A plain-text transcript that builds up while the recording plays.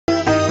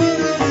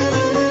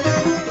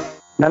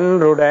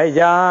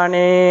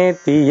நன்றுடையானே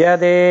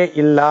தீயதே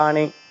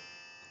இல்லானே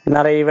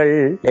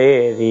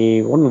நரைவெள்ளேரி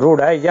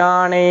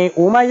ஒன்றுடையானே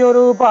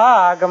உமையொரு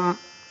பாகம்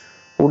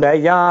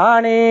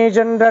உடையானே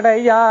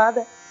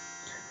சென்றடையாத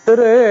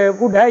திரு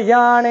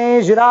உடையானே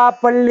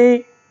சிராப்பள்ளி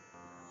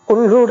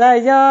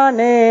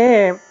குன்றுடையானே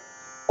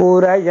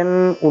கூரையன்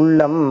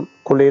உள்ளம்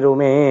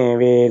குளிருமே.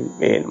 வேல்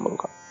வேல்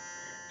முருகன்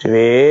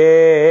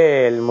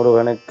வேல்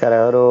முருகனுக்கு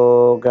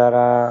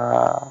அரோகரா.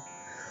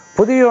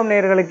 புதியோம்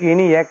நேயர்களுக்கு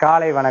இனிய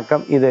காலை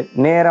வணக்கம். இது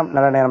நேரம்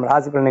நல்ல நேரம்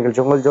ராசி பலன்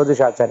நிகழ்ச்சி. உங்கள்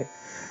ஜோதிஷாச்சாரி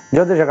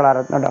ஜோதிஷ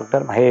கலாரத்ன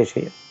டாக்டர் மகேஷ்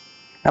ஐயர்.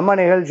 நம்ம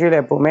நிகழ்ச்சியில்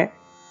எப்பவுமே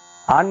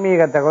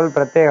ஆன்மீக தகவல்,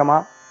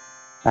 பிரத்யேகமாக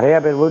நிறைய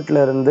பேர் வீட்டில்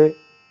இருந்து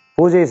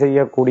பூஜை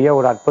செய்யக்கூடிய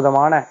ஒரு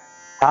அற்புதமான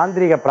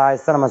தாந்திரிக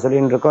பிராயசத்தை நம்ம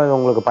சொல்லிட்டு இருக்கோம். இது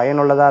உங்களுக்கு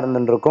பயனுள்ளதாக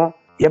இருந்துட்டு இருக்கும்.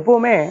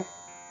 எப்பவுமே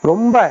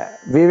ரொம்ப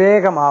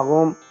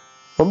விவேகமாகவும்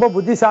ரொம்ப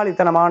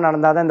புத்திசாலித்தனமாக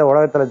நடந்தால் தான் இந்த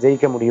உலகத்தில்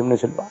ஜெயிக்க முடியும்னு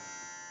சொல்லுவாங்க.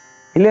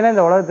 இல்லைன்னா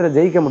இந்த உலகத்தில்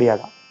ஜெயிக்க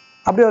முடியாதான்.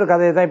 அப்படி ஒரு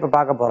கதையை தான் இப்போ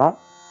பார்க்க போகிறோம்.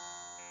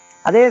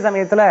 அதே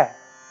சமயத்தில்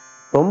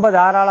ரொம்ப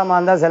தாராளமாக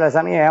இருந்தால் சில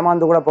சமயம்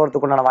ஏமாந்து கூட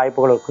போகிறதுக்குண்டான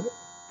வாய்ப்புகள் இருக்குது.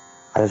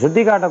 அதை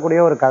சுற்றி காட்டக்கூடிய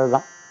ஒரு கதை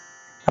தான்.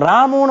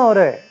 ராமுன்னு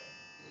ஒரு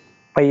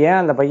பையன்,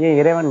 அந்த பையன்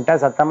இறைவன்கிட்ட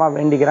சத்தமாக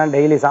வேண்டிக்கிறான்.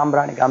 டெய்லி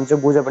சாம்பிராணிக்கு அமிச்சு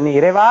பூஜை பண்ணி,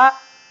 இறைவா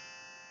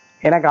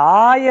எனக்கு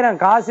 1000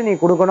 காசு நீ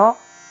கொடுக்கணும்.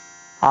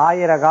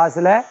 1000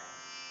 காசில்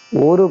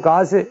ஒரு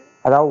காசு,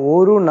 அதாவது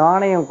ஒரு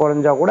நாணயம்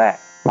குறைஞ்சா கூட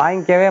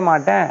வாங்கிக்கவே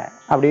மாட்டேன்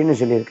அப்படின்னு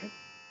சொல்லியிருக்கேன்.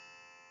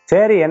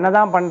 சரி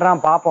என்னதான் பண்ணுறான்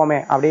பார்ப்போமே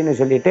அப்படின்னு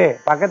சொல்லிட்டு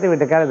பக்கத்து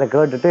வீட்டுக்கார இதை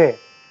கேட்டுட்டு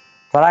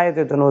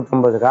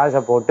 999 காசை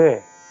போட்டு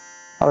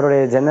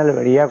அவருடைய ஜன்னல்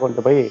வழியாக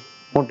கொண்டு போய்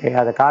மூட்டை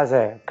அந்த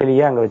காசை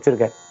கிளியே அங்கே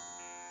வச்சிருக்காரு.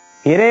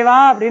 இறைவா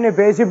அப்படின்னு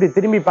பேசி இப்படி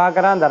திரும்பி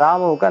பார்க்குறான். அந்த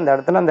ராமுவுக்கு அந்த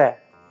இடத்துல அந்த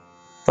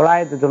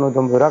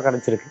 999 ரூபா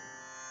கிடச்சிருக்கு.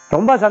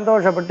 ரொம்ப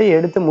சந்தோஷப்பட்டு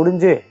எடுத்து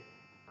முடிஞ்சு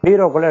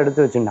பீரோக்குள்ளே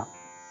எடுத்து வச்சுருந்தான்.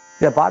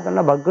 இதை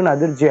பார்த்தோன்னா பக்குன்னு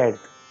அதிர்ச்சி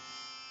ஆகிடுது.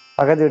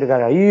 பக்கத்து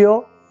வீட்டுக்காரர், ஐயோ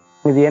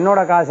இது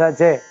என்னோட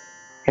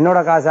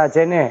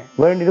காசாச்சேன்னு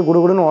வேண்டிட்டு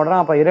குடுக்குடுன்னு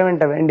ஓடுறான். அப்போ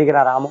இறைவன்கிட்ட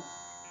வேண்டிக்கிறார் ராமு,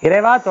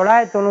 இறைவா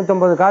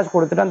 999 காசு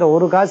கொடுத்துட்டு அந்த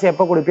ஒரு காசு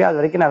எப்போ கொடுப்பியோ அது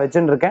வரைக்கும் நான்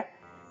வச்சுன்னு இருக்கேன்,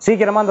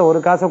 சீக்கிரமாக அந்த ஒரு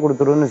காசை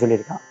கொடுத்துருன்னு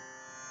சொல்லியிருக்கான்.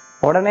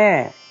 உடனே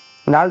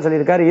இந்த ஆள்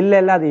சொல்லியிருக்காரு, இல்லை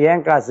அது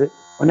ஏன் காசு.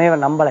 உடனே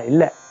இவன் நம்பலை,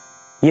 இல்லை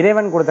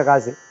இறைவன் கொடுத்த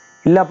காசு.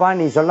 இல்லைப்பா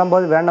நீ சொல்லும்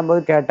போது வேண்டும்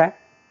போது கேட்டேன்,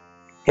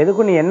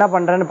 எதுக்கும் நீ என்ன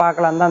பண்ணுறேன்னு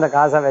பார்க்கலாம் தான் அந்த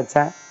காசை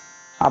வச்சேன்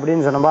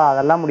அப்படின்னு சொன்னப்போ,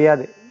 அதெல்லாம்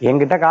முடியாது,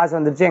 என்கிட்ட காசு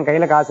வந்துருச்சு, என்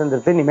கையில் காசு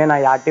வந்துருச்சு, இனிமேல்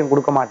நான் யார்ட்டையும்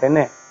கொடுக்க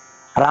மாட்டேன்னு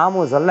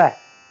ராமு சொல்ல,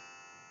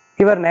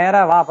 இவர்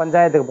நேராக வா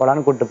பஞ்சாயத்துக்கு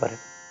போகலான்னு கூப்பிட்டு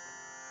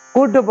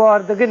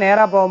போகிறதுக்கு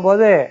நேராக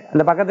போகும்போது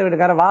அந்த பக்கத்து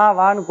வீட்டுக்காரர்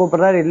வான்னு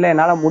கூப்பிட்றாரு. இல்லை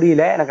என்னால்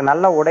முடியல, எனக்கு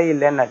நல்ல உடை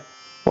இல்லைன்னு.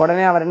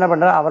 உடனே அவர் என்ன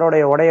பண்ணுறாரு,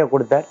 அவருடைய உடையை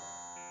கொடுத்தார்.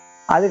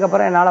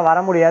 அதுக்கப்புறம் என்னால் வர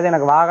முடியாது,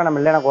 எனக்கு வாகனம்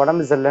இல்லை, எனக்கு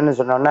உடம்பு சரியில்லைன்னு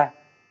சொன்னோன்னே,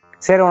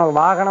 சரி உனக்கு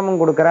வாகனமும்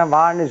கொடுக்குறேன்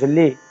வான்னு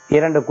சொல்லி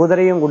 2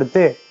 குதிரையும்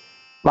கொடுத்து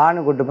வான்னு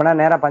கூப்பிட்டு போனால்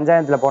நேராக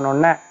பஞ்சாயத்தில்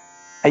போனோடனே,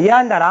 ஐயா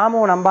இந்த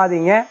ராமுவை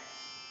நம்பாதீங்க,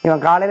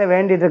 இவன் காலையில்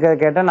வேண்டிட்டு இருக்கிறத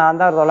கேட்டேன், நான்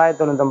தான்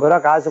 999 ரூபா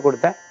காசு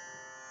கொடுத்தேன்,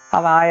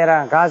 அவன்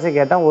 1000 காசு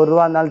கேட்டான், 1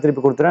 ரூபா இருந்தாலும்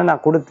திருப்பி கொடுத்துருவேன்,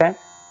 நான் கொடுத்தேன்,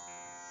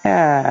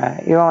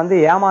 இவன் வந்து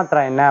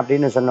ஏமாத்துறான் என்ன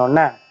அப்படின்னு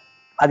சொன்னோடனே,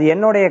 அது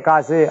என்னுடைய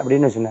காசு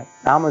அப்படின்னு சொன்னார்.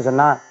 ராமு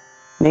சொன்னான்,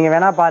 நீங்கள்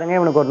வேணா பாருங்கள்,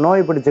 இவனுக்கு ஒரு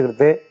நோய்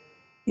பிடிச்சிக்கிறது,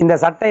 இந்த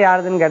சட்டை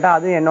யாருதுன்னு கேட்டால்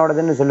அதுவும்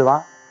என்னோடதுன்னு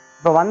சொல்லுவான்,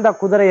 இப்போ வந்த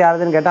குதிரை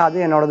யாருதுன்னு கேட்டால்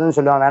அதுவும் என்னோடதுன்னு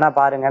சொல்லுவான், வேணா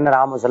பாருங்கன்னு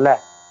ராமு சொல்ல,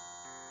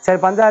 சரி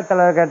பஞ்சாயத்து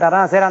தலைவர்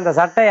கேட்டாரான், சரி அந்த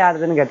சட்டை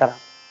யாருதுன்னு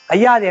கேட்டாரான்,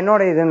 ஐயா அது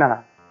என்னோட இதுன்னு நானா.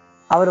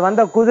 அவர்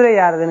வந்த குதிரை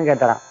யாருதுன்னு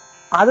கேட்டாரான்,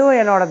 அதுவும்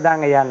என்னோடது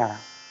தாங்க ஐயான்னு.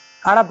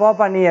 ஆனால்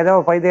போப்பா நீ ஏதோ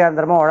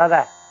பைத்தியகாரந்தரமா உழாத,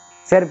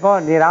 சரி போ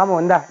நீ ராமு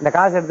வந்தா இந்த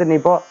காசு எடுத்து நீ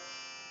போ,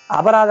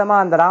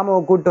 அபராதமாக அந்த ராமுவை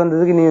கூப்பிட்டு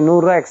வந்ததுக்கு நீ 100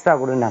 ரூபா எக்ஸ்ட்ரா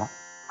கொடுன்னாரான்.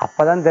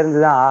 அப்போ தான்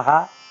தெரிஞ்சுதான், ஆஹா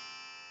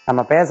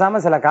நம்ம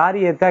பேசாமல் சில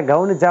காரியத்தை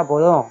கவனிச்சா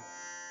போதும்,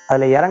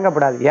 அதில்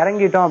இறங்கப்படாது.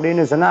 இறங்கிட்டோம்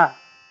அப்படின்னு சொன்னால்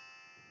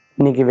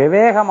இன்னைக்கு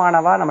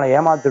விவேகமானவா நம்மளை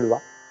ஏமாத்திடுவா.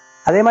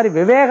 அதே மாதிரி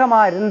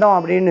விவேகமாக இருந்தோம்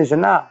அப்படின்னு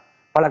சொன்னால்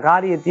பல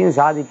காரியத்தையும்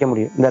சாதிக்க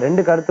முடியும். இந்த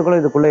 2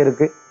 கருத்துக்களும் இதுக்குள்ளே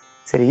இருக்குது.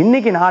 சரி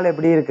இன்னைக்கு நாள்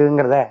எப்படி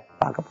இருக்குங்கிறத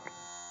பார்க்க போகிறோம்.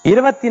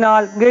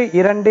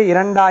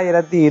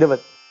 24/2/2020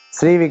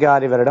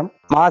 ஸ்ரீவிகாரி வருடம்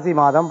மாசி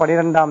மாதம்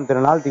 12ஆம்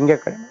திருநாள்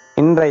திங்கட்கிழமை.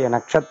 இன்றைய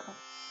நட்சத்திரம்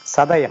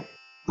சதயம்,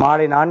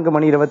 மாலை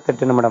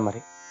 4:28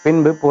 வரை,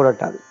 பின்பு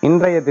பூரட்டாதி.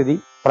 இன்றைய திதி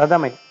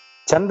பிரதமை,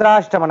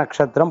 சந்திராஷ்டம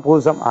நட்சத்திரம்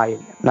பூசம்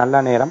ஆயில்யம். நல்ல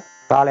நேரம்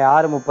காலை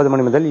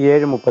 6:30 முதல்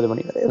 7:30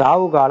 வரை.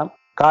 ராகு காலம்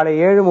காலை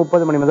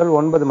 7:30 முதல்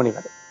 9 வரை.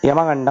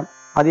 யமகண்டம்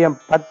மதியம்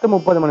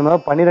 10:30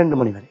 முதல்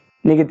 12 வரை.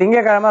 இன்னைக்கு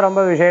திங்கக்கிழமை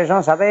ரொம்ப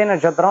விசேஷம். சதய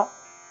நட்சத்திரம்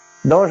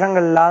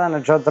தோஷங்கள் இல்லாத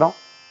நட்சத்திரம்.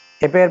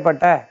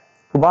 எப்பேற்பட்ட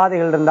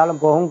உபாதைகள் இருந்தாலும்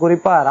போகும்.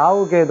 குறிப்பா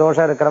ராகுக்கு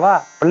தோஷம் இருக்கிறவா,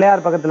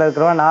 பிள்ளையார் பக்கத்துல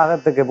இருக்கிறவா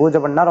நாகத்துக்கு பூஜை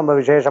பண்ணா ரொம்ப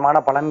விசேஷமான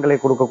பலன்களை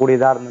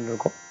கொடுக்கக்கூடியதா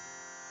இருந்துருக்கும்.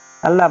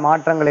 நல்ல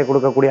மாற்றங்களை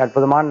கொடுக்கக்கூடிய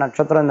அற்புதமான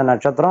நட்சத்திரம் இந்த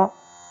நட்சத்திரம்.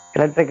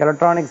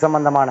 எலக்ட்ரானிக்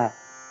சம்பந்தமான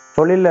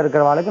தொழிலில்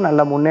இருக்கிறவாளுக்கு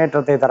நல்ல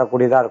முன்னேற்றத்தை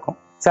தரக்கூடியதா இருக்கும்.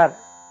 சார்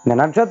இந்த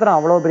நட்சத்திரம்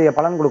அவ்வளவு பெரிய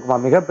பலன் கொடுக்குமா?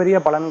 மிகப்பெரிய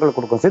பலன்கள்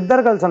கொடுக்கும்.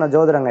 சித்தர்கள் சொன்ன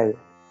ஜோதிடங்க இது.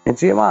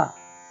 நிச்சயமா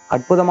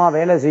அற்புதமா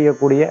வேலை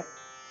செய்யக்கூடிய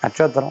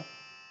நட்சத்திரம்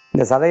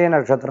இந்த சதய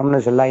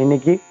நட்சத்திரம்னு சொல்லலாம்.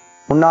 இன்னைக்கு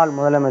முன்னாள்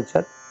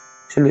முதலமைச்சர்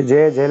செல்வி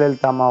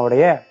ஜெயலலிதா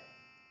அம்மாவுடைய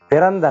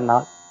பிறந்த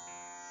நாள்.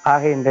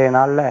 ஆக இன்றைய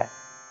நாளில்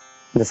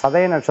இந்த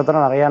சதய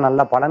நட்சத்திரம் நிறைய நல்ல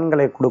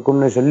பலன்களை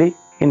கொடுக்கும்னு சொல்லி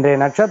இன்றைய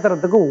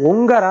நட்சத்திரத்துக்கு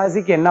உங்க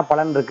ராசிக்கு என்ன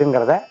பலன்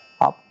இருக்குங்கிறத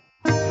பார்ப்போம்.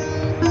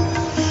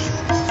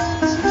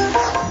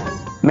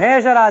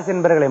 மேஷராசி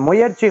என்பவர்களே,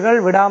 முயற்சிகள்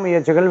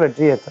விடாமுயற்சிகள்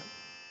வெற்றியை தரும்.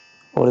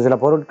 ஒரு சில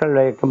பொருட்கள்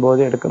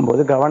வைக்கும்போது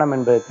எடுக்கும்போது கவனம்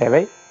என்பது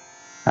தேவை.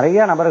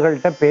 நிறைய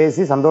நபர்கள்ட்ட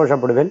பேசி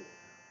சந்தோஷப்படுவேன்.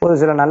 ஒரு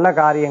சில நல்ல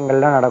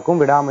காரியங்கள்லாம்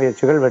நடக்கும்.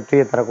 விடாமுயற்சிகள்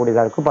வெற்றியை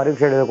தரக்கூடியதாக இருக்கும்.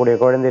 பரீட்சை எழுதக்கூடிய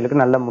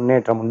குழந்தைகளுக்கு நல்ல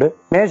முன்னேற்றம் உண்டு.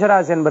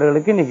 மேஷராசி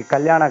என்பவர்களுக்கு இன்னைக்கு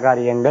கல்யாண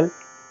காரியங்கள்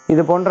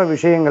இது போன்ற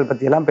விஷயங்கள்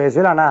பற்றியெல்லாம்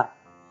பேசுவேன். ஆனால்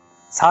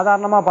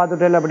சாதாரணமாக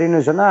பார்த்துட்டேன் அப்படின்னு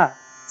சொன்னால்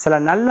சில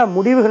நல்ல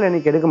முடிவுகள்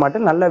இன்னைக்கு எடுக்க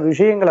மாட்டேன். நல்ல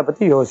விஷயங்களை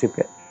பற்றி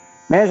யோசிப்பேன்.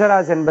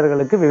 மேஷராசி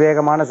என்பவர்களுக்கு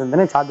விவேகமான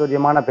சிந்தனை,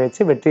 சாதுரியமான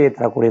பேச்சு வெற்றியை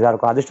தரக்கூடியதாக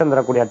இருக்கும். அதிர்ஷ்டம்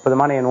தரக்கூடிய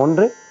அற்புதமான எண்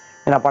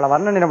 1. பல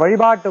வர்ண நிற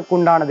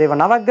வழிபாட்டுக்குண்டான தெய்வ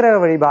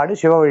நவக்கிரக வழிபாடு,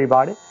 சிவ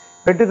வழிபாடு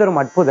வெற்றி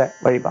தரும் அற்புத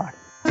வழிபாடு.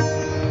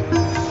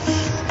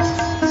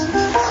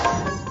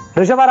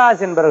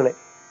 ரிஷபராசி என்பவர்களே,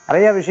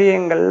 நிறைய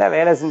விஷயங்கள்ல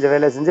வேலை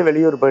செஞ்சு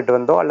வெளியூர் போயிட்டு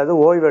வந்தோம் அல்லது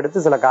ஓய்வு எடுத்து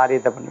சில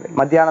காரியத்தை பண்ணுவேன்.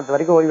 மத்தியானத்து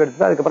வரைக்கும் ஓய்வு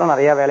எடுத்து அதுக்கப்புறம்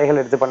நிறைய வேலைகள்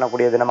எடுத்து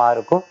பண்ணக்கூடிய தினமாக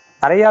இருக்கும்.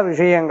 நிறைய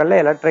விஷயங்கள்ல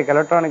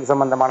எலக்ட்ரானிக்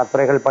சம்பந்தமான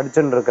துறைகள்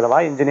படிச்சுட்டு இருக்கிறவா,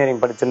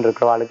 இன்ஜினியரிங் படிச்சுட்டு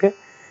இருக்கிறவாளுக்கு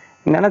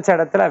நினைச்ச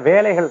இடத்துல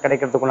வேலைகள்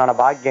கிடைக்கிறதுக்குண்டான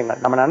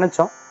பாக்கியங்கள் நம்ம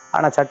நினைச்சோம்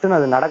ஆனா சட்டுன்னு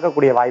அது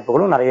நடக்கக்கூடிய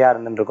வாய்ப்புகளும் நிறைய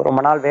இருந்துட்டு இருக்கும்.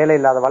 ரொம்ப நாள் வேலை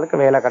இல்லாதவளுக்கு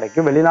வேலை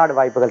கிடைக்கும். வெளிநாடு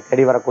வாய்ப்புகள்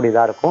தேடி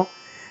வரக்கூடியதா இருக்கும்.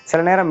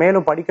 சில நேரம்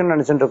மேலும் படிக்கணும்னு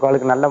நினைச்சுட்டு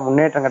இருக்கவளுக்கு நல்ல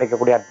முன்னேற்றம்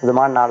கிடைக்கக்கூடிய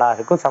அற்புதமான நாளாக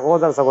இருக்கும்.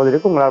 சகோதர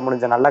சகோதரிக்கு உங்களால்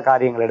முடிஞ்ச நல்ல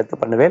காரியங்கள் எடுத்து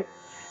பண்ணுவேன்.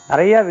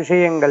 நிறைய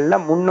விஷயங்கள்ல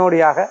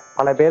முன்னோடியாக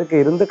பல பேருக்கு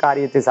இருந்து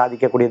காரியத்தை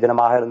சாதிக்கக்கூடிய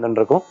தினமாக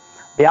இருந்துருக்கும்.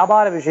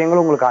 வியாபார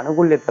விஷயங்கள் உங்களுக்கு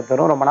அனுகூல்யத்தை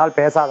தரும். ரொம்ப நாள்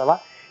பேசாதவா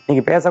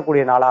நீங்க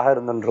பேசக்கூடிய நாளாக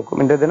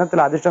இருந்துருக்கும். இந்த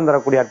தினத்தில் அதிர்ஷ்டம்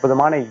தரக்கூடிய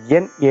அற்புதமான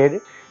எண் 7,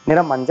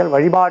 நிறம் மஞ்சள்.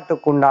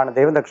 வழிபாட்டுக்குண்டான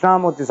தெய்வம்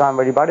தட்சிணாமூர்த்தி சுவாமி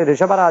வழிபாடு.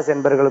 ரிஷபராசி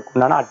என்பவர்களுக்கு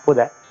உண்டான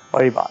அற்புத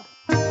வழிபாடு.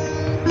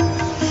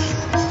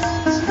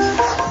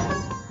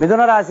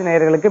 மிதுனராசி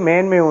நேயர்களுக்கு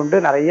மேன்மை உண்டு.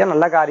 நிறைய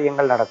நல்ல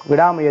காரியங்கள் நடக்கும்.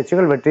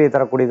 விடாமுயற்சிகள் வெற்றியை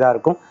தரக்கூடியதா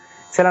இருக்கும்.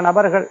 சில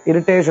நபர்கள்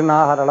இரிட்டேஷன்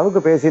ஆகிற அளவுக்கு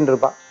பேசிட்டு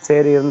இருப்பா.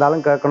 சரி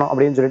இருந்தாலும் கேட்கணும்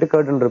அப்படின்னு சொல்லிட்டு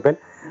கேட்டுட்டு இருப்பேன்.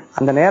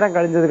 அந்த நேரம்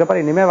கழிஞ்சதுக்கு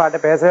அப்புறம் இனிமே வாட்ட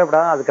பேசவே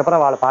கூடாது. அதுக்கப்புறம்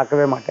அவளை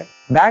பார்க்கவே மாட்டேன்.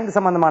 பேங்க்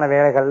சம்பந்தமான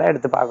வேலைகள்ல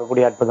எடுத்து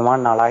பார்க்கக்கூடிய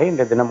அற்புதமான நாளாக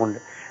இந்த தினம் உண்டு.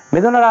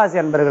 மிதுனராசி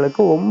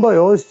அன்பர்களுக்கு ரொம்ப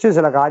யோசிச்சு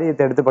சில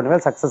காரியத்தை எடுத்து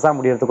பண்ணுவேன். சக்சஸா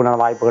முடியறதுக்குண்டான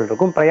வாய்ப்புகள்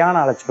இருக்கும். பிரயாண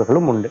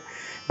அலைச்சல்களும் உண்டு.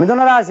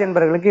 மிதுனராசி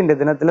என்பவர்களுக்கு இந்த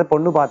தினத்துல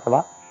பொண்ணு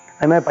பார்த்தவா,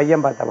 அது மாதிரி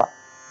பையன் பார்த்தவா,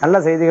 நல்ல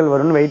செய்திகள்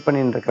வரும்னு வெயிட்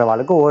பண்ணிட்டு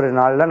இருக்கிறவாளுக்கு ஒரு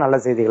நாள்ல நல்ல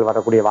செய்திகள்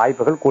வரக்கூடிய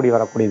வாய்ப்புகள் கூடி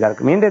வரக்கூடியதா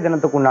இருக்கும். இன்றைய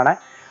தினத்துக்கு உண்டான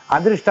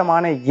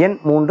அதிர்ஷ்டமான எண்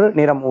 3,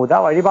 நிறம் ஊதா.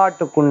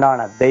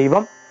 வழிபாட்டுக்குண்டான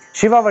தெய்வம்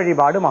சிவ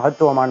வழிபாடு,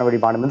 மகத்துவமான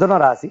வழிபாடு.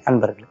 மிதுனராசி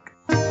அன்பர்களுக்கு.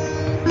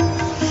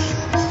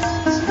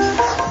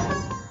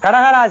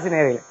 கடகராசி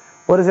நேயர்களே,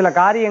 ஒரு சில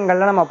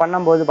காரியங்கள்ல நம்ம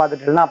பண்ணும்போது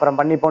பார்த்துட்டோம்னா அப்புறம்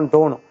பண்ணிப்போன்னு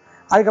தோணும்.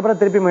 அதுக்கப்புறம்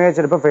திருப்பி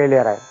முயற்சி எடுப்ப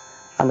ஃபெயிலியர் ஆயிடும்.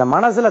 அந்த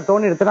மனசுல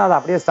தோணி எடுத்துனா அதை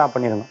அப்படியே ஸ்டாப்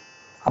பண்ணிடணும்.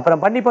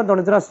 அப்புறம் பண்ணிப்போன்னு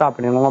தோணுச்சுன்னா ஸ்டாப்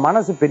பண்ணிடணும். உங்க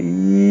மனசு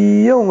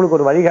பெரிய உங்களுக்கு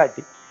ஒரு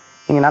வழிகாட்டி.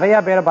 நீங்க நிறைய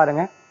பேரை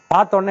பாருங்க,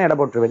 பார்த்தோன்னே இட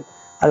போட்டுருவேன்.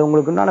 அது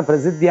உங்களுக்கு உண்டான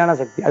பிரசித்தியான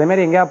சக்தி. அதே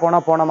மாதிரி எங்கேயா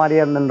போன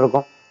மாதிரியே இருந்துட்டு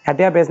இருக்கும்.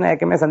 யார்ட்டையா பேசினா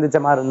ஏற்கனவே சந்திச்ச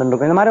மாதிரி இருந்துட்டு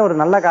இருக்கும். இந்த மாதிரி ஒரு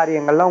நல்ல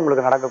காரியங்கள்லாம்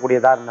உங்களுக்கு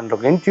நடக்கக்கூடியதா இருந்துட்டு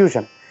இருக்கும்.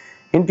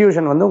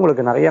 இன்ட்யூஷன்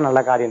உங்களுக்கு நிறைய நல்ல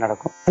காரியம்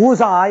நடக்கும்.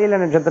 பூசம் ஆயில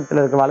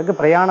நட்சத்திரத்தில் இருக்கிறவங்களுக்கு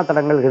பிரயாண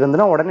தடங்கள்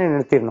இருந்துன்னா உடனே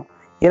நிறுத்திடணும்.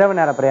 இரவு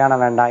நேர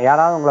பிரயாணம் வேண்டாம்.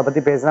 யாராவது உங்களை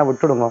பத்தி பேசினா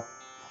விட்டுடுங்க.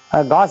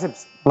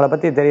 காசிப்ஸ் உங்களை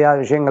பத்தி தெரியாத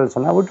விஷயங்கள்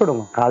சொன்னா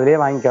விட்டுடுங்க. காதுலயே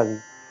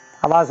வாங்கிக்காதீங்க.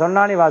 அவ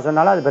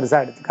சொன்னாலும் அது பெருசா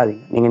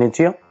எடுத்துக்காதீங்க. நீங்க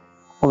நிச்சயம்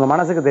உங்க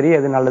மனசுக்கு தெரியும்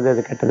எது நல்லது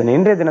எது கெட்டது.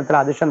 இன்றைய தினத்துல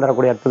அதிர்ஷ்டம்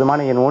தரக்கூடிய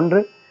அற்புதமான எண் 1,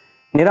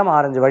 நிறம்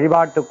ஆரஞ்சு.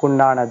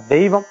 வழிபாட்டுக்குண்டான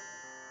தெய்வம்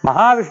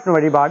மகாவிஷ்ணு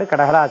வழிபாடு.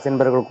 கடகராசி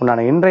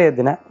என்பவர்களுக்குண்டான இன்றைய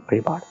தின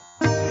வழிபாடு.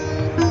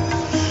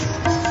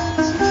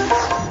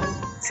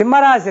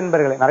 சிம்மராசி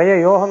என்பவர்களே, நிறைய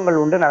யோகங்கள்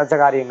உண்டு. நினைச்ச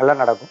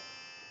காரியங்கள்லாம் நடக்கும்.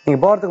 நீங்க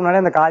போறதுக்கு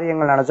முன்னாடி அந்த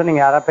காரியங்கள் நினைச்சோம்.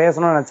 நீங்க யாராவது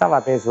பேசணும்னு நினைச்சா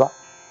அவ பேசுவா.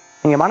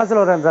 நீங்க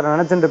மனசுல ஒரு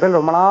நினைச்சுட்டு பேர்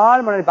ரொம்ப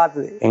நாள் முன்னாடி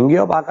பார்த்தது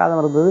எங்கேயோ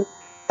பார்க்காத இருந்தது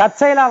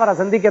தற்செயலா அவரை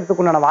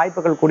சந்திக்கிறதுக்குண்டான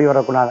வாய்ப்புகள் கூடி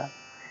வரக்கூடாது.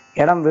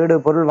 இடம், வீடு,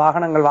 பொருள்,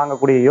 வாகனங்கள்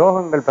வாங்கக்கூடிய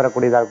யோகங்கள்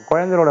பெறக்கூடியதாக.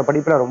 குழந்தைகளோட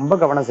படிப்புல ரொம்ப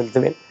கவனம்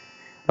செலுத்துவேன்.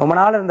 ரொம்ப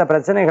நாள் இருந்த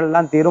பிரச்சனைகள்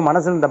எல்லாம் தீரும்.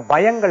 மனசுல இருந்த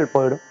பயங்கள்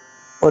போயிடும்.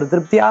 ஒரு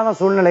திருப்தியான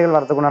சூழ்நிலைகள்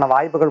வரதுக்குண்டான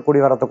வாய்ப்புகள் கூடி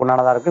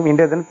வரதுக்குண்டானதா இருக்கும்.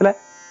 இன்றைய தினத்துல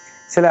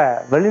சில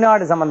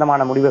வெளிநாடு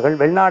சம்பந்தமான முடிவுகள்,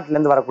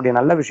 வெளிநாட்டிலிருந்து வரக்கூடிய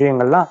நல்ல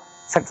விஷயங்கள்லாம்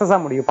சக்சஸா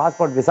முடியும்.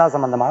 பாஸ்போர்ட், விசா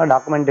சம்பந்தமாக,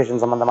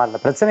 டாக்குமெண்டேஷன் சம்பந்தமாக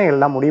இருந்த பிரச்சனைகள்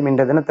எல்லாம் முடியும்.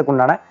 இன்றைய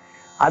தினத்துக்குண்டான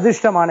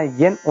அதிர்ஷ்டமான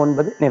எண்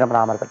 9, நிறம்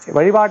ராமர் பச்சை.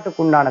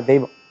 வழிபாட்டுக்குண்டான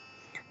தெய்வம்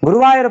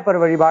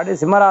குருவாயூரப்பர் வழிபாடு.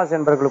 சிம்மராசி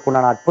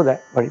என்பவர்களுக்குண்டான அற்புத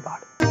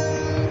வழிபாடு.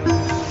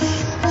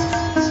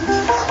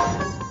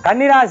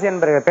 கன்னிராசி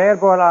என்பவர்கள், பெயர்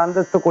புகழ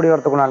அந்தஸ்து கூடி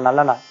வரத்துக்குண்டான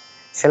நல்ல நாள்.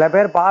 சில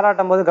பேர்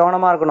பாராட்டும் போது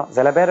கவனமா இருக்கணும்.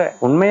 சில பேர்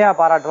உண்மையா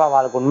பாராட்டுவா,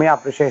 அவளுக்கு உண்மையா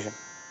அப்ரிசியேஷன்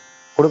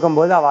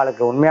கொடுக்கும்போது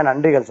அவளுக்கு உண்மையா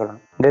நன்றிகள்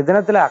சொல்லணும். இந்த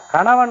தினத்துல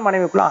கணவன்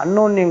மனைவிக்குள்ள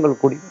அன்னோன்யங்கள்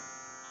கூடி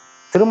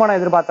திருமணம்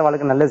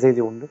எதிர்பார்த்தவளுக்கு நல்ல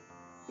செய்தி உண்டு.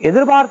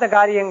 எதிர்பார்த்த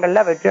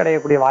காரியங்கள்ல வெற்றி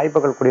அடையக்கூடிய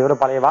வாய்ப்புகள் கூடிய ஒரு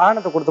பழைய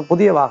வாகனத்தை கொடுத்து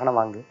புதிய வாகனம்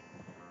வாங்கு.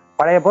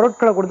 பழைய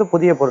பொருட்களை கொடுத்து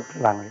புதிய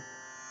பொருட்கள் வாங்கு.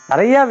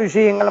 நிறைய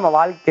விஷயங்கள் நம்ம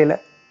வாழ்க்கையில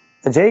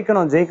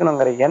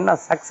ஜெயிக்கணுங்கிற என்ன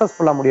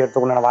சக்சஸ்ஃபுல்லா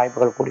முடியறதுக்குண்டான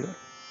வாய்ப்புகள் கூடி வரும்.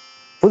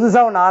 புதுசா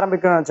ஒன்று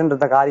ஆரம்பிக்கணும்னு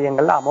நினைச்சுட்டு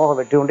காரியங்கள்ல அமோக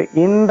வெற்றி உண்டு.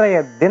 இன்றைய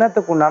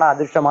தினத்துக்கு உண்டான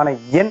அதிர்ஷ்டமான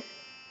எண்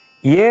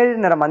 7,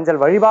 நிற மஞ்சள்.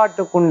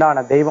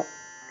 வழிபாட்டுக்குண்டான தெய்வம்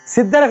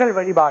சித்தர்கள்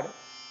வழிபாடு.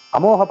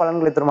 அமோக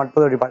பலன்களை தரும்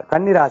அற்புத வழிபாடு.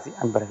 கன்னிராசி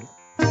அன்பர்கள்.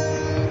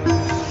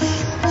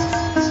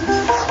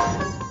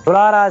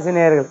 துளாராசி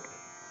நேயர்களுக்கு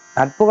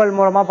நட்புகள்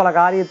மூலமா பல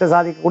காரியத்தை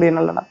சாதிக்கக்கூடிய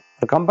நல்ல நாள்.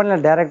 ஒரு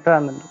கம்பெனியில் டைரக்டரா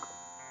இருந்துருக்கு,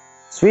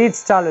 ஸ்வீட்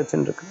ஸ்டால்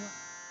வச்சுருக்கு,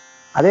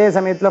 அதே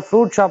சமயத்துல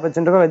ஃப்ரூட் ஷாப்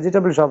வச்சுருக்கோம்,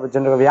 வெஜிடபிள் ஷாப்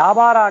வச்சுருக்கோம்,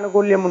 வியாபார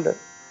அனுகூல்யம் உண்டு,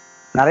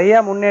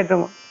 நிறைய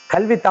முன்னேற்றம்.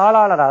 கல்வி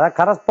தாளாளர், அதாவது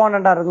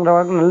கரஸ்பாண்டா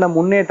இருக்கிறவங்களுக்கு நல்ல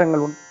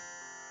முன்னேற்றங்கள் உண்டு.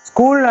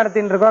 ஸ்கூல்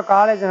நடத்திட்டு இருக்கோம்,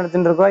 காலேஜ்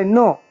நடத்திட்டு இருக்கோம்,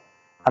 இன்னும்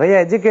நிறைய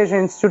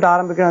எஜுகேஷன் இன்ஸ்டியூட்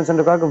ஆரம்பிக்கணும்னு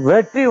வச்சுருக்கோம்,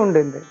 வெற்றி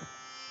உண்டு. இந்த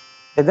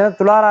இதனால்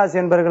துளாராசி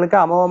என்பவர்களுக்கு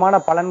அமோகமான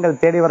பலன்கள்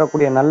தேடி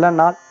வரக்கூடிய நல்ல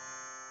நாள்.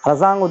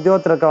 அரசாங்க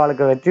உத்தியோகத்தில்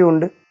இருக்கிறவர்களுக்கு வெற்றி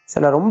உண்டு.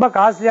 சில ரொம்ப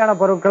காஸ்ட்லியான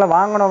பொருட்களை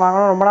வாங்கணும்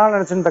ரொம்ப நாள்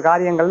நினைச்சிருந்த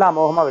காரியங்கள்ல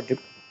அமோகமா வெற்றி.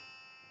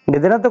 இந்த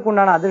தினத்துக்கு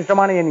உண்டான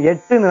அதிர்ஷ்டமான எண்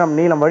 8, நிறம்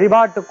நீலம்.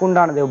 வழிபாட்டுக்கு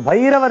உண்டானது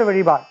பைரவர்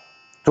வழிபாடு.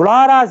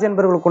 துளாராசி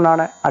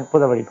என்பவர்களுக்குண்டான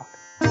அற்புத வழிபாடு.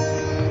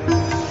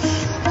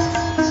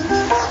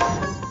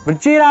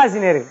 விருச்சிகராசி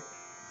நேயர்களே,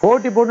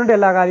 போட்டி போட்டு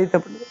எல்லா காரியத்தை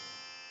பண்ணுது,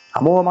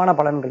 அமோகமான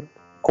பலன்கள்.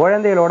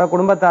 குழந்தைகளோட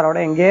குடும்பத்தாரோட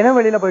எங்கேனும்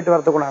வெளியில போயிட்டு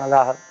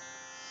வரதுக்குண்டானதாக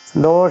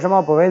சந்தோஷமா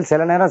போவேல்.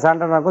 சில நேரம்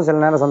சாண்டனா இருக்கும், சில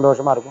நேரம்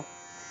சந்தோஷமா இருக்கும்.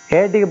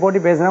 ஏட்டிக்கு போட்டி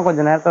பேசினா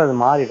கொஞ்சம் நேரத்தில் அது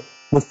மாறிடும்.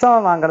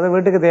 புஸ்தகம் வாங்குறது,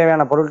 வீட்டுக்கு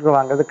தேவையான பொருட்கள்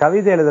வாங்குறது,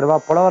 கவிதை எழுதுறவா,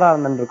 புலவராக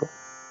இருந்துருக்கும்,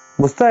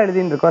 புஸ்தகம்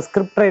எழுதிட்டு இருக்கா,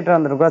 ஸ்கிரிப்ட் ரைட்டராக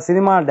இருந்திருக்கா,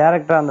 சினிமா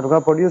டைரக்டராக இருந்திருக்கா,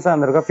 ப்ரொடியூசராக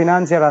இருந்திருக்கா,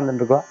 ஃபினான்சியராக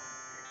இருந்துருக்கா,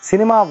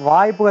 சினிமா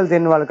வாய்ப்புகள்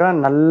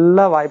தேர்ந்தெடுக்கலாம்,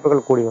 நல்ல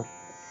வாய்ப்புகள் கூடி வரும்.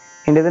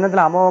 இந்த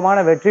தினத்தில் அமோகமான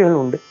வெற்றிகள்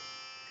உண்டு.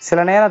 சில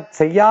நேரம்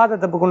செய்யாத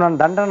தப்புக்குண்டான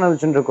தண்டனை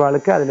வச்சுட்டு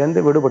இருக்கிறவளுக்கு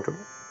அதுலேருந்து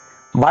விடுபட்டுடும்.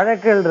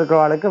 வழக்குகள்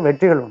இருக்கிறவளுக்கு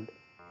வெற்றிகள் உண்டு.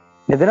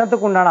 இந்த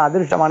தினத்துக்கு உண்டான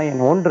அதிர்ஷ்டமான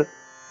எண் 1,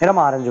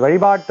 நிறம் ஆரஞ்சு.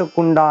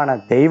 வழிபாட்டுக்குண்டான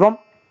தெய்வம்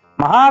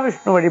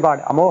மகாவிஷ்ணு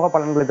வழிபாடு. அமோக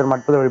பலன்களை தரும்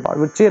அற்புத வழிபாடு.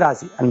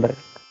 விருச்சிகராசி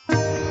அன்பர்கள்.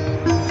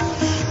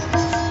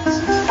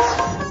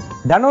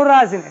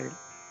 தனுராசி நேயர்களே,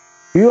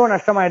 ஐயோ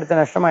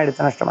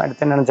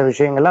நஷ்டமாயிடுத்து நினைச்ச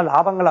விஷயங்கள்ல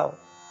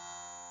லாபங்களாகும்.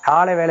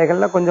 காலை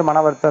வேலைகள்ல கொஞ்சம்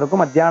மன வருத்தம்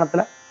இருக்கும்,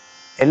 மத்தியானத்துல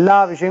எல்லா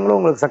விஷயங்களும்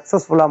உங்களுக்கு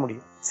சக்சஸ்ஃபுல்லா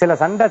முடியும். சில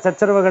சண்டை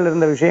சச்சரவுகள்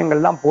இருந்த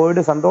விஷயங்கள்லாம்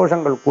போயிட்டு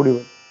சந்தோஷங்கள் கூடி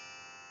வரும்.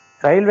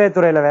 ரயில்வே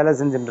துறையில வேலை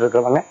செஞ்சுட்டு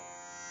இருக்கிறவங்க,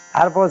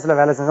 ஏர்போர்ட்ஸ்ல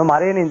வேலை செஞ்சவங்க,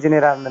 மரைன்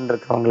இன்ஜினியரா இருந்துட்டு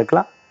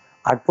இருக்கிறவங்களுக்குலாம்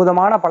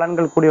அற்புதமான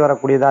பலன்கள் கூடி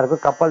வரக்கூடியதா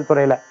இருக்கும். கப்பல்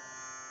துறையில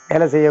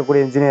வேலை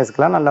செய்யக்கூடிய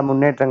இன்ஜினியர்ஸ்க்கெல்லாம் நல்ல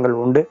முன்னேற்றங்கள்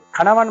உண்டு.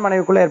 கணவன்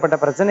மனைவிக்குள்ள ஏற்பட்ட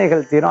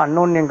பிரச்சனைகள் தீரும்,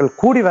 அன்னோன்யங்கள்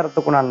கூடி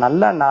வரத்துக்குள்ள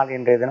நல்ல நாள்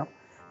இன்றைய தினம்.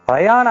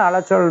 பிரயாண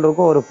அலைச்சல்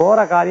இருக்கும், ஒரு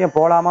போற காரியம்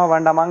போலாமா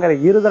வேண்டாமாங்கிற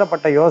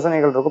இருதரப்பட்ட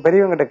யோசனைகள் இருக்கும்,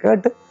 பெரியவங்கிட்ட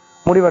கேட்டு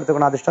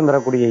முடிவெடுத்துக்கணும். அதிர்ஷ்டம்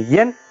தரக்கூடிய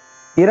எண்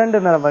 2,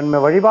 நிறம் வெண்மை.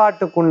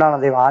 வழிபாட்டுக்குண்டான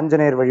தெய்வம்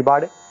ஆஞ்சநேயர்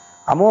வழிபாடு.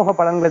 அமோக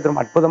பலன்களை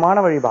தரும்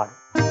அற்புதமான வழிபாடு.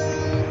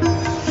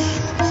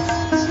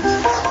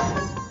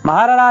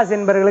 மகராசி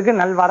என்பவர்களுக்கு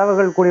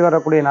நல்வரவுகள் கூடி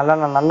வரக்கூடிய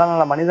நல்ல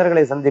நல்ல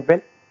மனிதர்களை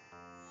சந்திப்பேன்.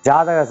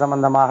 ஜாதக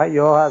சம்பந்தமாக,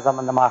 யோகா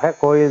சம்பந்தமாக,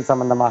 கோயில்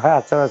சம்பந்தமாக,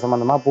 அர்ச்சக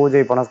சம்பந்தமாக,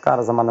 பூஜை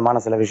புனஸ்கார சம்பந்தமான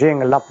சில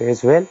விஷயங்கள்லாம்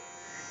பேசுவேன்.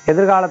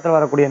 எதிர்காலத்தில்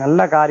வரக்கூடிய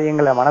நல்ல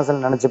காரியங்களை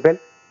மனசில் நினைச்சுப்பேன்.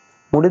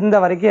 முடிந்த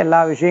வரைக்கும் எல்லா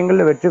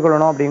விஷயங்களிலும் வெற்றி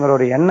கொள்ளணும் அப்படிங்கிற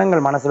ஒரு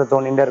எண்ணங்கள் மனசுல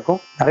தோணிட்டே இருக்கும்.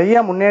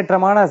 நிறைய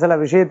முன்னேற்றமான சில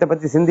விஷயத்தை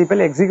பத்தி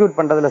சிந்திப்பில் எக்ஸிக்யூட்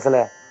பண்றதுல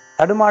சில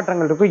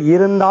தடுமாற்றங்கள் இருக்கும்,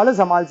 இருந்தாலும்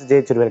சமாளிச்சு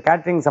ஜெயிச்சிருவார்.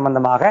 கேட்டரிங்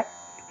சம்பந்தமாக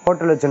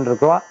ஹோட்டல்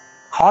வச்சுருக்கோம்,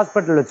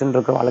 ஹாஸ்பிட்டல்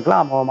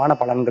வச்சுருக்கிறவங்களுக்குலாம் அமோகமான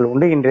பலன்கள்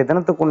உண்டு. இன்றைய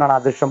தினத்துக்கு உண்டான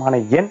அதிர்ஷ்டமான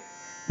எண்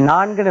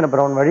 4, நிறம்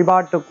பிரவுன்.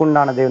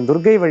 வழிபாட்டுக்குண்டான தெய்வம்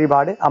துர்க்கை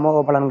வழிபாடு.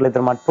 அமோக பலன்களை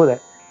தரும் அற்புத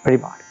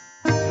வழிபாடு.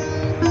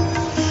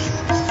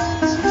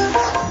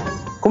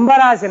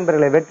 கும்பராசி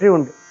என்பவர்களை வெற்றி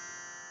உண்டு.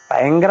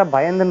 பயங்கர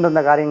பயந்துட்டு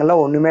இருந்த காரியங்கள்ல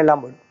ஒண்ணுமே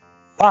இல்லாம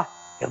போயிடும்.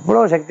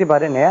 எவ்வளவு சக்தி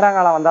பாரு,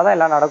 நேரங்காலம் வந்தாதான்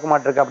எல்லாம் நடக்க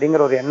மாட்டிருக்கு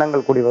அப்படிங்கிற ஒரு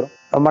எண்ணங்கள் கூடி வரும்.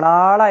 ரொம்ப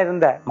நாளா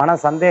இருந்த மன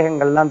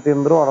சந்தேகங்கள்லாம்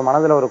தீர்ந்துரும். ஒரு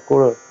மனதுல ஒரு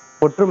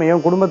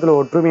ஒற்றுமையும் குடும்பத்துல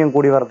ஒற்றுமையும்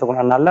கூடி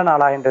வரத்துக்குள்ள நல்ல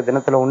நாளா என்ற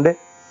தினத்துல உண்டு.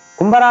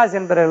 கும்பராசி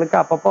என்பவர்களுக்கு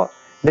அப்பப்போ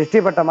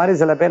திருஷ்டிப்பட்ட மாதிரி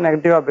சில பேர்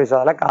நெகட்டிவா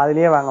பேசுவதால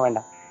காதிலேயே வாங்க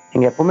வேண்டாம்.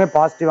 நீங்க எப்பவுமே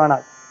பாசிட்டிவான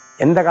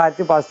எந்த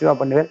காரியத்தையும் பாசிட்டிவா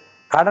பண்ணுவேன்.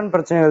 கடன்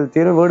பிரச்சனைகள்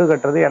தீரும், வீடு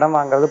கட்டுறது, இடம்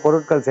வாங்குறது,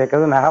 பொருட்கள்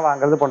சேர்க்கறது, நகை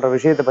வாங்குறது போன்ற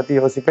விஷயத்தை பத்தி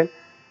யோசிப்பேன்.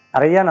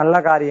 நிறைய நல்ல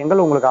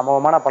காரியங்கள் உங்களுக்கு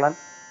அமோகமான பலன்.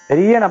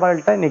 பெரிய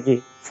நபர்கள்ட்ட இன்னைக்கு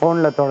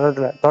போன்ல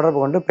தொடர்பு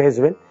கொண்டு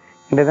பேசுவேன்.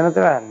 இந்த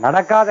தினத்துல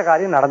நடக்காத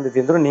காரியம் நடந்து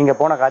தீர்ந்துடும், நீங்க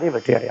போன காரியம்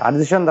வெற்றி அடையும்.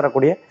 அதிர்ஷ்டம்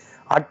தரக்கூடிய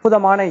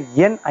அற்புதமான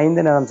எண்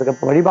 5, நிறம்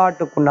சிகப்பு.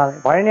 வழிபாட்டுக்குண்டான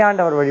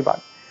பழனியாண்டவர்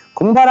வழிபாடு.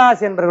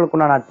 கும்பராசி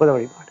என்பவர்களுக்குண்டான அற்புத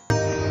வழிபாடு.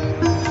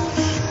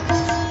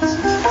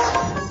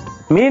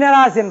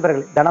 மீனராசி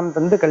என்பவர்கள் தனம்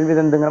தந்து கல்வி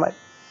தந்துங்கிற மாதிரி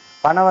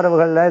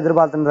பணவரவுகள்ல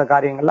எதிர்பார்த்திருந்த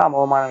காரியங்கள்ல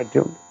அமோகமான வெற்றி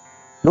உண்டு.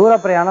 தூர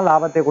பிரயாணம்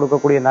லாபத்தை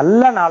கொடுக்கக்கூடிய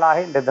நல்ல நாளாக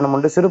இந்த தினம்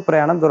உண்டு. சிறு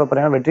பிரயாணம், தூர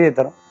பிரயாணம் வெற்றியை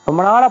தரும்.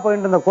 ரொம்ப நாளா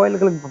போயிட்டு இருந்த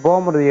கோயில்களுக்கு இப்போ போக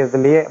முடியாது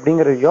இல்லையே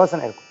அப்படிங்கிற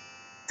யோசனை இருக்கும்.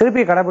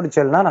 திருப்பி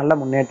கடைபிடிச்சல்னா நல்ல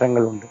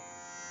முன்னேற்றங்கள் உண்டு.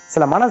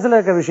 சில மனசுல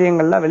இருக்க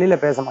விஷயங்கள்ல வெளியில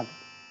பேச மாட்டேன்,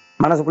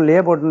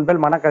 மனசுக்குள்ளேயே போட்டு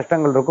பேர் மன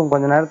கஷ்டங்கள் இருக்கும்.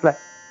 கொஞ்ச நேரத்துல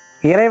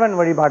இறைவன்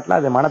வழிபாட்டுல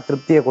அது மன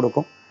திருப்தியை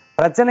கொடுக்கும்.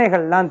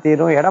 பிரச்சனைகள்லாம்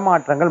தீரும்,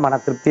 இடமாற்றங்கள் மன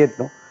திருப்தியை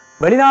தரும்.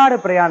 வெளிநாடு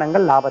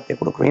பிரயாணங்கள் லாபத்தை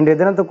கொடுக்கும். இன்றைய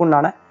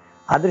தினத்துக்குண்டான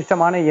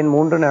அதிர்ஷ்டமான எண்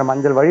 3, நிறம்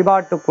மஞ்சள்.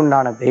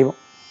 வழிபாட்டுக்குண்டான தெய்வம்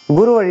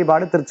குரு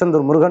வழிபாடு.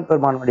 திருச்செந்தூர் முருகன்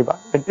பெருமான்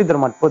வழிபாடு. வெற்றி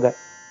தரும் அற்புத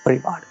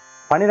வழிபாடு.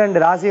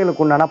 12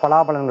 ராசிகளுக்கு உண்டான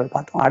பலாபலன்கள்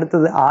பார்த்தோம்.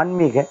 அடுத்தது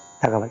ஆன்மீக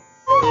தகவல்.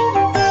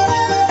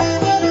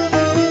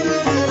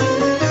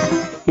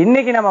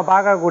 இன்னைக்கு நம்ம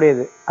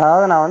பார்க்கக்கூடியது,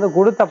 அதாவது நான்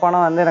கொடுத்த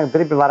பணம் எனக்கு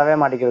திருப்பி வரவே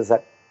மாட்டேங்குது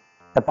சார்,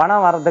 இந்த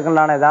பணம்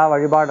வரதுக்குண்டான ஏதாவது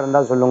வழிபாடு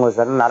இருந்தால் சொல்லுங்க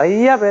சார்.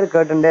 நிறைய பேர்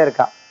கேட்டுட்டே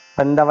இருக்கா.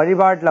 இந்த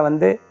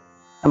வழிபாட்டில்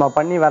நம்ம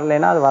பண்ணி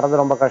வரலைன்னா அது வரது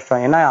ரொம்ப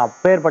கஷ்டம். ஏன்னா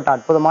அப்பேற்பட்ட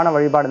அற்புதமான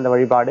வழிபாடு இந்த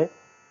வழிபாடு.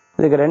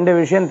 இதுக்கு 2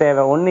 விஷயம்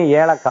தேவை. ஒன்று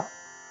ஏலக்காய்.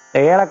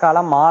 இந்த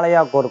ஏலக்காய் மாலையா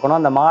கோர்க்கணும்.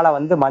 அந்த மாலை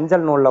வந்து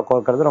மஞ்சள் நூல்ல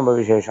கோர்க்கறது ரொம்ப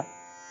விசேஷம்.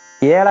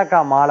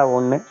 ஏலக்காய் மாலை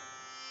ஒண்ணு.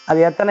 அது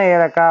எத்தனை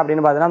ஏலக்காய்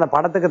அப்படின்னு பார்த்தீங்கன்னா அந்த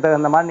படத்துக்கு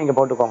தகுந்த மாதிரி நீங்க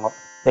போட்டுக்கோங்க.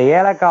 இந்த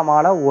ஏலக்காய்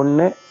மாலை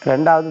ஒண்ணு.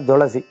 ரெண்டாவது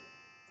துளசி.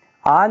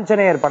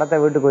 ஆஞ்சநேயர் படத்தை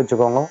வீட்டுக்கு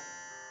வச்சுக்கோங்க.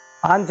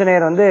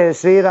 ஆஞ்சநேயர் வந்து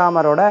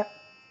ஸ்ரீராமரோட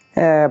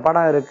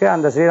படம் இருக்கு.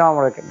 அந்த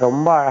ஸ்ரீராமரோட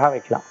ரொம்ப அழகா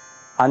வைக்கலாம்.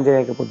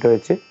 ஆஞ்சநேயருக்கு புட்டு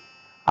வச்சு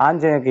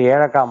ஆஞ்சநேயருக்கு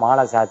ஏலக்காய்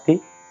மாலை சாத்தி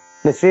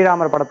இந்த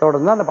ஸ்ரீராமர் படத்தோடு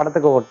இருந்தால் அந்த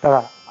படத்துக்கு ஒட்ட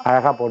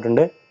அழகா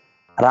போட்டுண்டு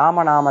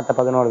ராமநாமத்தை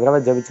 11 தடவை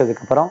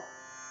ஜபிச்சதுக்கு அப்புறம்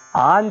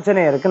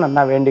ஆஞ்சநேயருக்கு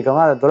நல்லா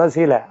வேண்டிக்கோங்க. அதை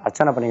துளசியில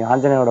அர்ச்சனை பண்ணிக்கோங்க.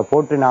 ஆஞ்சநேயரோட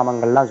போற்றி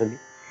நாமங்கள்லாம் சொல்லி,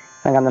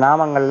 எனக்கு அந்த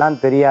நாமங்கள்லாம்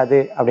தெரியாது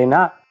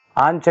அப்படின்னா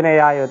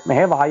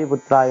ஆஞ்சநேயாயுத்மகே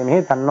வாயுபுத்ராயுமே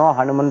தன்னோ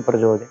ஹனுமன்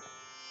பிரஜோதி,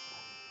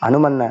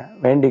 அனுமனை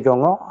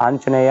வேண்டிக்கோங்க.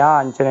 ஆஞ்சநேயா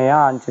ஆஞ்சநேயா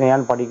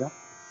ஆஞ்சநேயான்னு படிக்கும்.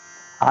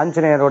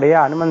 ஆஞ்சநேயருடைய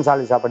அனுமன்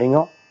சாலிசா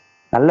படிங்க.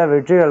 நல்ல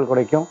வெற்றிகள்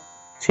கிடைக்கும்.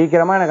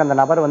 சீக்கிரமா எனக்கு அந்த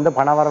நபர் வந்து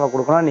பண வரவை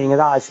கொடுக்கணும். நீங்க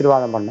தான்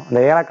ஆசீர்வாதம் பண்ணணும். அந்த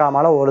ஏலக்காய்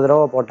மாலை ஒரு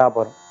தடவை போட்டா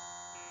போறோம்.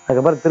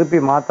 அதுக்கப்புறம் திருப்பி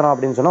மாத்தணும்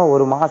அப்படின்னு சொன்னா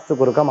 1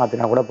 மாசத்துக்கு ஒருக்கா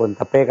மாத்தினா கூட போதும்,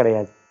 தப்பே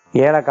கிடையாது.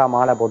 ஏலக்காய்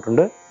மாலை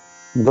போட்டுண்டு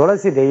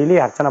துளசி டெய்லி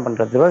அர்ச்சனை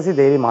பண்றது, துளசி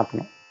டெய்லி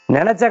மாத்தணும்.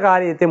 நினைச்ச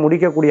காரியத்தை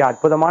முடிக்கக்கூடிய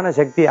அற்புதமான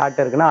சக்தி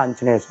யார்கிட்ட இருக்குன்னா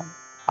ஆஞ்சநேயர் சுவாமி.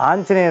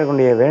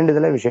 ஆஞ்சநேயருக்குடைய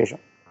வேண்டுதல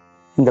விசேஷம்.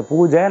 இந்த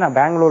பூஜை நான்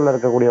பெங்களூர்ல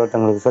இருக்கக்கூடிய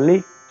ஒருத்தவங்களுக்கு சொல்லி,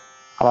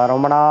 அவள்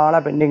ரொம்ப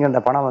நாளா பெண்டிங்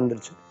இந்த பணம்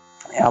வந்துருச்சு.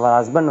 அவள்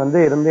ஹஸ்பண்ட் வந்து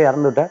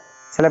இறந்துட்ட.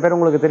 சில பேர்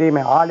உங்களுக்கு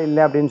தெரியுமே, ஆள்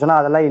இல்லை அப்படின்னு சொன்னா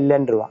அதெல்லாம்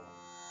இல்லைன்றுவான்.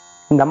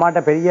 இந்த அம்மாட்ட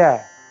பெரிய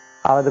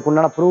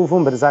அதுக்குண்டான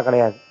ப்ரூஃபும் பெருசா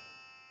கிடையாது.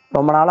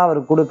 ரொம்ப நாளா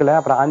அவருக்கு கொடுக்கல.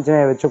 அப்புறம்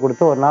ஆஞ்சநேயர் வச்சு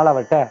கொடுத்து ஒரு நாள்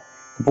அவர்கிட்ட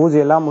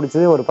பூஜையெல்லாம்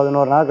முடிச்சது ஒரு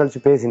 11 நாள் கழிச்சு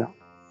பேசினான்.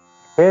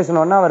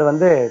 பேசினோன்னா அவர்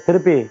வந்து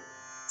திருப்பி,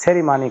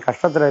 சரிம்மா நீ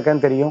கஷ்டத்துல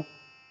இருக்கேன்னு தெரியும்,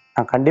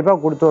 நான் கண்டிப்பா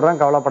கொடுத்துட்றேன்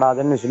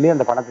கவலைப்படாதுன்னு சொல்லி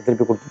அந்த பணத்தை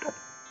திருப்பி கொடுத்துட்டார்.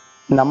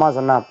 இந்த அம்மா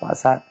சொன்னா,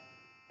 சார்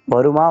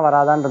வருமா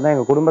வராதான்னு இருந்தால்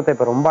எங்கள் குடும்பத்தை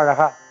இப்போ ரொம்ப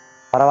அழகா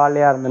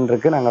பரவாயில்லையா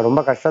இருந்துருக்கு. நாங்கள்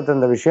ரொம்ப கஷ்டத்து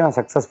இந்த விஷயம்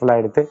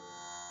சக்ஸஸ்ஃபுல்லாக எடுத்து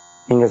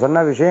நீங்கள்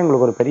சொன்ன விஷயம்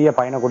எங்களுக்கு ஒரு பெரிய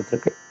பயனை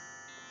கொடுத்துருக்கு.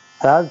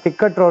 அதாவது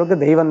திக்கற்றோருக்கு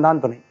தெய்வம் தான்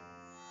துணை.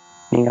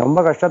 நீங்கள் ரொம்ப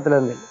கஷ்டத்துல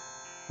இருந்து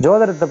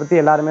ஜோதிடத்தை பற்றி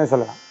எல்லாருமே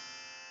சொல்லலாம்.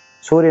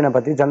 சூரியனை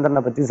பற்றி,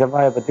 சந்திரனை பற்றி,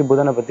 செவ்வாயை பற்றி,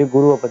 புதனை பற்றி,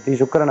 குருவை பற்றி,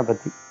 சுக்கிரனை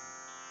பற்றி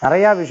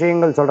நிறையா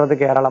விஷயங்கள்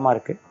சொல்கிறதுக்கு ஏராளமாக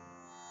இருக்குது.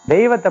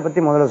 தெய்வத்தை பற்றி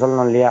முதல்ல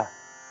சொல்லணும் இல்லையா?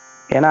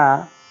 ஏன்னா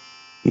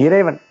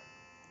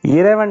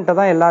இறைவன்கிட்ட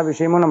தான் எல்லா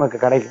விஷயமும் நமக்கு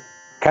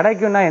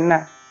கிடைக்கும்னா என்ன,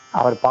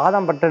 அவர்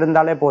பாதம்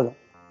பட்டிருந்தாலே போதும்,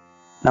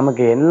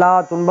 நமக்கு எல்லா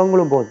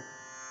துன்பங்களும் போதும்.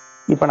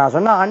 இப்போ நான்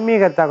சொன்ன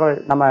ஆன்மீக தகவல்,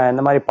 நம்ம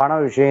இந்த மாதிரி பண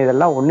விஷயம்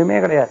இதெல்லாம் ஒன்றுமே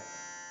கிடையாது.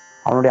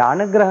 அவனுடைய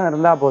அனுகிரகம்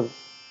இருந்தால் போதும்,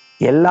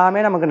 எல்லாமே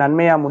நமக்கு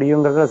நன்மையாக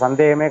முடியுங்கிறதுல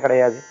சந்தேகமே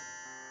கிடையாது.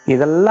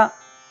 இதெல்லாம்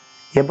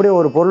எப்படி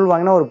ஒரு பொருள்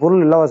வாங்கினா ஒரு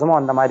பொருள் இலவசமோ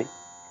அந்த மாதிரி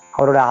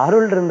அவருடைய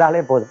அருள்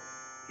இருந்தாலே போதும்,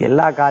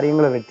 எல்லா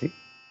காரியங்களும் வெற்றி.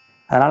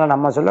 அதனால்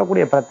நம்ம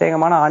சொல்லக்கூடிய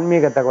பிரத்யேகமான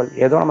ஆன்மீக தகவல்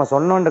ஏதோ நம்ம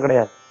சொன்னோன்னு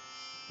கிடையாது.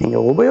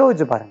 நீங்கள்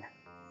உபயோகிச்சு பாருங்க,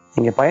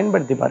 நீங்கள்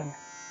பயன்படுத்தி பாருங்க,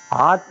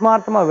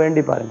 ஆத்மார்த்தமாக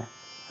வேண்டி பாருங்க.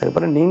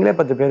 அதுக்கப்புறம் நீங்களே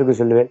 10 பேருக்கு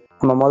சொல்லுவேன்.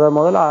 நம்ம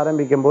முதல்ல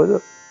ஆரம்பிக்கும் போது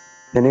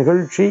இந்த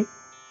நிகழ்ச்சி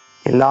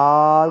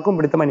எல்லாருக்கும்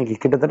பிடித்தமா இன்னைக்கு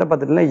கிட்டத்தட்ட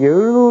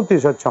 700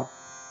 சொச்சம்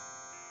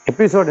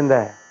எபிசோட் இந்த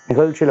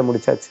நிகழ்ச்சியில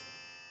முடிச்சாச்சு.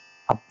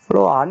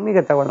 அவ்வளோ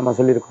ஆன்மீக தகவல் நம்ம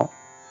சொல்லியிருக்கோம்.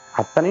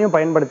 அத்தனையும்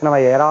பயன்படுத்தினவ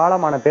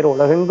ஏராளமான பேர்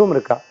உலகெங்கும்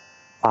இருக்கா.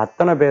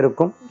 அத்தனை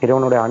பேருக்கும்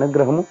இறைவனுடைய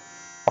அனுகிரகமும்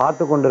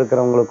பார்த்து கொண்டு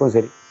இருக்கிறவங்களுக்கும்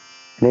சரி,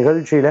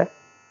 நிகழ்ச்சியில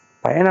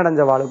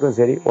பயனடைஞ்ச வாழ்க்கும்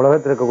சரி,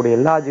 உலகத்தில் இருக்கக்கூடிய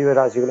எல்லா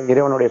ஜீவராசிகளும்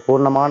இறைவனுடைய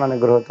பூர்ணமான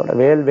அனுகிரகத்தோட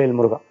வேல்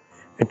முருகா,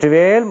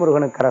 வெற்றிவேல்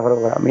முருகனுக்கு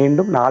கரகரோகரா.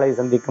 மீண்டும் நாளை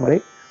சந்திக்கும் வரை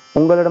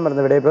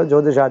உங்களிடமிருந்து விடைபெறும்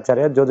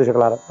ஜோதிஷாச்சாரியார் ஜோதிஷ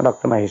கலாரத்ன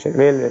டாக்டர் மகேஷ்.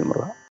 வேல்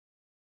முருகா.